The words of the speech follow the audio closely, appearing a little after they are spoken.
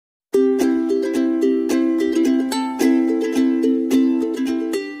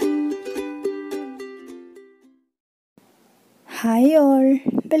Hi all,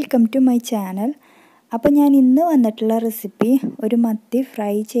 welcome to my channel. അപ്പോൾ ഞാൻ ഇന്ന് വന്നിട്ടുള്ള റെസിപ്പി ഒരു മത്തി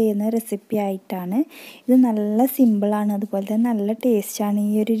ഫ്രൈ ചെയ്യുന്ന റെസിപ്പി ആയിട്ടാണ്. ഇത് നല്ല സിമ്പിളാണ്, അതുപോലെ തന്നെ നല്ല ടേസ്റ്റാണ്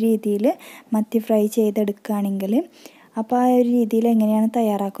ഈ ഒരു രീതിയിൽ മത്തി ഫ്രൈ ചെയ്തെടുക്കുകയാണെങ്കിൽ. അപ്പോൾ ആ ഒരു രീതിയിൽ എങ്ങനെയാണ്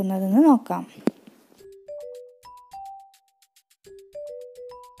തയ്യാറാക്കുന്നതെന്ന് നോക്കാം.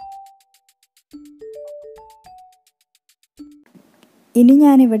 ഇനി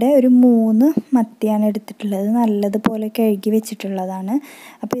ഞാനിവിടെ ഒരു 3 മത്തിയാണ് എടുത്തിട്ടുള്ളത്. നല്ലതുപോലെ കഴുകി വെച്ചിട്ടുള്ളതാണ്.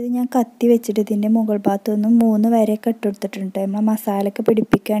 അപ്പോൾ ഇത് ഞാൻ കത്തി വെച്ചിട്ട് ഇതിൻ്റെ മുകൾ ഭാഗത്തൊന്ന് 3 വരെയൊക്കെ ഇട്ടെടുത്തിട്ടുണ്ട്. നമ്മൾ മസാലയൊക്കെ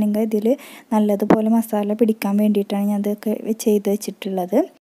പിടിപ്പിക്കുകയാണെങ്കിൽ ഇതിൽ നല്ലതുപോലെ മസാല പിടിക്കാൻ വേണ്ടിയിട്ടാണ് ഞാൻ ഇതൊക്കെ ചെയ്ത് വെച്ചിട്ടുള്ളത്.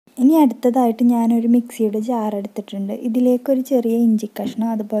 ഇനി അടുത്തതായിട്ട് ഞാനൊരു മിക്സിയുടെ ജാർ എടുത്തിട്ടുണ്ട്. ഇതിലേക്കൊരു ചെറിയ ഇഞ്ചി കഷ്ണം,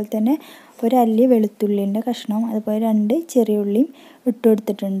 അതുപോലെ തന്നെ ഒരു അല്ലി വെളുത്തുള്ളിൻ്റെ കഷ്ണം, അതുപോലെ 2 ചെറിയ ഉള്ളിയും ഇട്ട്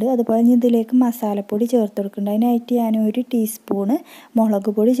കൊടുത്തിട്ടുണ്ട്. അതുപോലെ ഇതിലേക്ക് മസാലപ്പൊടി ചേർത്ത് കൊടുക്കുന്നുണ്ട്. അതിനായിട്ട് ഞാൻ 1 ടീസ്പൂണ് മുളക്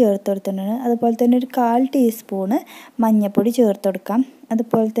പൊടി ചേർത്ത് കൊടുത്തിട്ടുണ്ട്. അതുപോലെ തന്നെ ഒരു 1/4 ടീസ്പൂണ് മഞ്ഞൾപ്പൊടി ചേർത്ത് കൊടുക്കാം.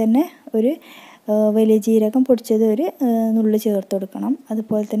 അതുപോലെ തന്നെ ഒരു വലിയ ജീരകം പൊടിച്ചത് ഒരു നുള്ള് ചേർത്ത് കൊടുക്കണം.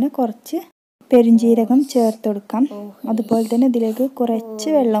 അതുപോലെ തന്നെ കുറച്ച് പെരുംജീരകം ചേർത്ത് കൊടുക്കാം. അതുപോലെ തന്നെ ഇതിലേക്ക് കുറച്ച്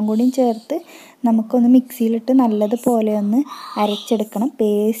വെള്ളം കൂടിയും ചേർത്ത് നമുക്കൊന്ന് മിക്സിയിലിട്ട് നല്ലതുപോലെ ഒന്ന് അരച്ചെടുക്കണം.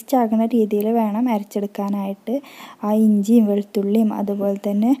 പേസ്റ്റ് ആകുന്ന രീതിയിൽ വേണം അരച്ചെടുക്കാനായിട്ട്. ആ ഇഞ്ചിയും വെളുത്തുള്ളിയും അതുപോലെ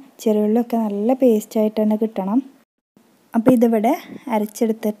തന്നെ ചെറിയുള്ളിയൊക്കെ നല്ല പേസ്റ്റായിട്ട് തന്നെ കിട്ടണം. അപ്പോൾ ഇതിവിടെ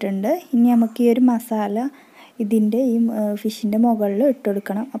അരച്ചെടുത്തിട്ടുണ്ട്. ഇനി നമുക്ക് ഈ ഒരു മസാല ഇതിൻ്റെ ഈ ഫിഷിൻ്റെ മുകളിൽ ഇട്ട്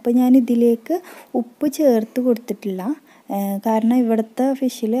കൊടുക്കണം. അപ്പോൾ ഞാൻ ഇതിലേക്ക് ഉപ്പ് ചേർത്ത് കൊടുത്തിട്ടില്ല, കാരണം ഇവിടുത്തെ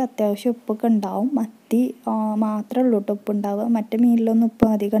ഫിഷിൽ അത്യാവശ്യം ഉപ്പൊക്കെ ഉണ്ടാവും. മത്തി മാത്രമേ ഉള്ളൂ കേട്ടോ ഉപ്പ് ഉണ്ടാവുക, മറ്റേ മീനിലൊന്നും ഉപ്പ്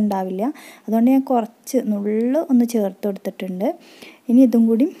അധികം ഉണ്ടാവില്ല. അതുകൊണ്ട് ഞാൻ കുറച്ച് നുള്ള് ഒന്ന് ചേർത്ത് കൊടുത്തിട്ടുണ്ട്. ഇനി ഇതും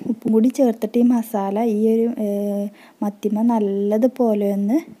കൂടി ഉപ്പും കൂടി ചേർത്തിട്ട് ഈ മസാല ഈ ഒരു മത്തിമ നല്ലതുപോലെ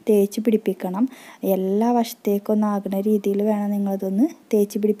ഒന്ന് തേച്ച് പിടിപ്പിക്കണം. എല്ലാ വശത്തേക്കൊന്നും ആകുന്ന രീതിയിൽ വേണം നിങ്ങളിതൊന്ന്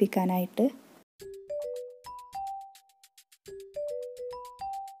തേച്ച് പിടിപ്പിക്കാനായിട്ട്.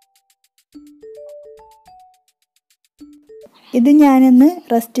 ഇത് ഞാനൊന്ന്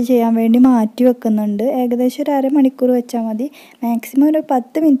റെസ്റ്റ് ചെയ്യാൻ വേണ്ടി മാറ്റി വെക്കുന്നുണ്ട്. ഏകദേശം ഒരു അരമണിക്കൂർ വെച്ചാൽ മതി. മാക്സിമം ഒരു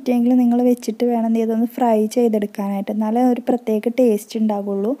 10 മിനിറ്റെങ്കിലും നിങ്ങൾ വെച്ചിട്ട് വേണം ഇതൊന്ന് ഫ്രൈ ചെയ്തെടുക്കാനായിട്ട്. എന്നാലേ ഒരു പ്രത്യേക ടേസ്റ്റ്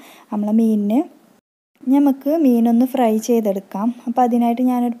ഉണ്ടാകുള്ളൂ നമ്മളെ മീനിന്. നമുക്ക് മീനൊന്ന് ഫ്രൈ ചെയ്തെടുക്കാം. അപ്പോൾ അതിനായിട്ട്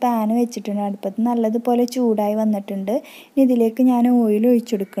ഞാനൊരു പാന് വെച്ചിട്ടുണ്ട് അടുപ്പത്ത്. നല്ലതുപോലെ ചൂടായി വന്നിട്ടുണ്ട്. ഇനി ഇതിലേക്ക് ഞാൻ ഓയിൽ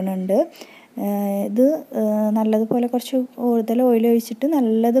ഒഴിച്ചെടുക്കുന്നുണ്ട്. ഇത് നല്ലതുപോലെ കുറച്ച് കൂടുതൽ ഓയിൽ ഒഴിച്ചിട്ട്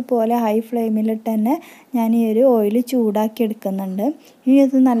നല്ലതുപോലെ ഹൈ ഫ്ലെയിമിലിട്ട് തന്നെ ഞാൻ ഈ ഒരു ഓയിൽ ചൂടാക്കി എടുക്കുന്നുണ്ട്. ഇനി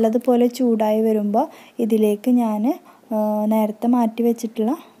ഇത് നല്ലതുപോലെ ചൂടായി വരുമ്പോൾ ഇതിലേക്ക് ഞാൻ നേരത്തെ മാറ്റി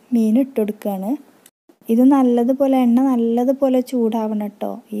വെച്ചിട്ടുള്ള മീൻ ഇട്ട് കൊടുക്കുകയാണ്. ഇത് നല്ലതുപോലെ എണ്ണ നല്ലതുപോലെ ചൂടാവണം കേട്ടോ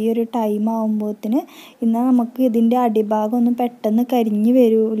ഈ ഒരു ടൈം ആകുമ്പോഴത്തിന്. എന്നാൽ നമുക്ക് ഇതിൻ്റെ അടിഭാഗം ഒന്നും പെട്ടെന്ന് കരിഞ്ഞ്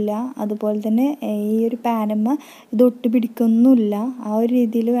വരില്ല. അതുപോലെ തന്നെ ഈ ഒരു പാനുമ്മ ഇത് ഒട്ടി പിടിക്കൊന്നുമില്ല. ആ ഒരു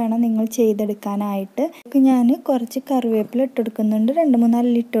രീതിയിൽ വേണം നിങ്ങൾ ചെയ്തെടുക്കാനായിട്ട്. ഞാൻ കുറച്ച് കറിവേപ്പില ഇട്ട് കൊടുക്കുന്നുണ്ട്. 2-3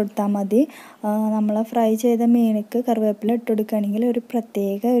 അല്ലി ഇട്ട് കൊടുത്താൽ മതി. നമ്മൾ ഫ്രൈ ചെയ്ത മീനക്ക് കറിവേപ്പില ഇട്ട് കൊടുക്കുകയാണെങ്കിൽ ഒരു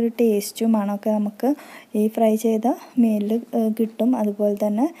പ്രത്യേക ഒരു ടേസ്റ്റും മണമൊക്കെ നമുക്ക് ഈ ഫ്രൈ ചെയ്ത മീനിൽ കിട്ടും. അതുപോലെ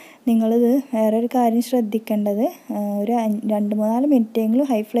തന്നെ നിങ്ങളിത് വേറൊരു കാര്യം ശ്രദ്ധിക്കേണ്ടത്, ഒരു 2-3 മിനിറ്റെങ്കിലും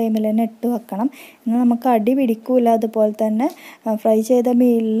ഹൈ ഫ്ലെയിമിൽ തന്നെ ഇട്ട് വെക്കണം. എന്നാൽ നമുക്ക് അടി പിടിക്കില്ല. അതുപോലെ തന്നെ ഫ്രൈ ചെയ്ത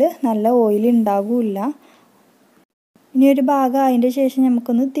മീനിൽ നല്ല ഓയിൽ ഉണ്ടാകില്ല. ഇനി ഒരു ഭാഗം അതിൻ്റെ ശേഷം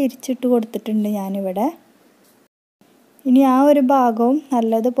നമുക്കൊന്ന് തിരിച്ചിട്ട് കൊടുത്തിട്ടുണ്ട് ഞാനിവിടെ. ഇനി ആ ഒരു ഭാഗവും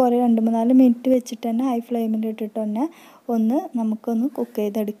നല്ലതുപോലെ 2-3 മിനിറ്റ് വെച്ചിട്ട് തന്നെ ഹൈ ഫ്ലെയിമിൽ ഇട്ടിട്ട് തന്നെ നമുക്കൊന്ന് കുക്ക്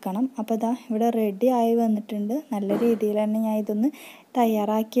ചെയ്തെടുക്കണം. അപ്പോൾ ഇതാ ഇവിടെ റെഡി ആയി വന്നിട്ടുണ്ട്. നല്ല രീതിയിൽ തന്നെ ഞാൻ ഇതൊന്ന്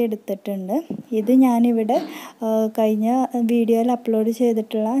തയ്യാറാക്കി എടുത്തിട്ടുണ്ട്. ഇത് ഞാനിവിടെ കഴിഞ്ഞ വീഡിയോയിൽ അപ്ലോഡ്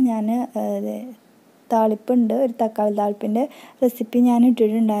ചെയ്തിട്ടുള്ള താളിപ്പുണ്ട്, ഒരു തക്കാളി താളിപ്പിൻ്റെ റെസിപ്പി ഞാൻ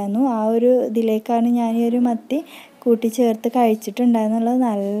ഇട്ടിട്ടുണ്ടായിരുന്നു. ആ ഒരു ഇതിലേക്കാണ് ഞാൻ ഈ ഒരു മത്തി കൂട്ടിച്ചേർത്ത് കഴിച്ചിട്ടുണ്ടായിരുന്നുള്ളത്.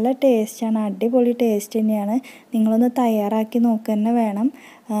 നല്ല ടേസ്റ്റാണ്, അടിപൊളി ടേസ്റ്റ് തന്നെയാണ്. നിങ്ങളൊന്ന് തയ്യാറാക്കി നോക്കുക തന്നെ വേണം.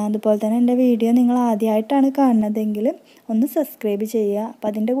 അതുപോലെ തന്നെ എൻ്റെ വീഡിയോ നിങ്ങൾ ആദ്യമായിട്ടാണ് കാണുന്നതെങ്കിൽ ഒന്ന് സബ്സ്ക്രൈബ് ചെയ്യുക. അപ്പോൾ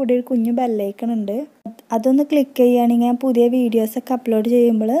അതിൻ്റെ കൂടെ ഒരു കുഞ്ഞു ബെല്ലൈക്കൺ ഉണ്ട്, അതൊന്ന് ക്ലിക്ക് ചെയ്യുകയാണെങ്കിൽ ഞാൻ പുതിയ വീഡിയോസൊക്കെ അപ്ലോഡ്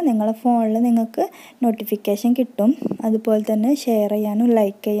ചെയ്യുമ്പോൾ നിങ്ങളുടെ ഫോണിൽ നിങ്ങൾക്ക് നോട്ടിഫിക്കേഷൻ കിട്ടും. അതുപോലെ തന്നെ ഷെയർ ചെയ്യാനും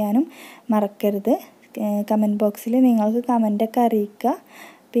ലൈക്ക് ചെയ്യാനും മറക്കരുത്. കമൻറ്റ് ബോക്സിൽ നിങ്ങൾക്ക് കമൻറ്റൊക്കെ അറിയിക്കുക.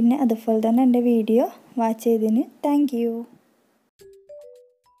 പിന്നെ അതുപോലെ തന്നെ എൻ്റെ വീഡിയോ വാച്ച് ചെയ്തതിന് താങ്ക് യു.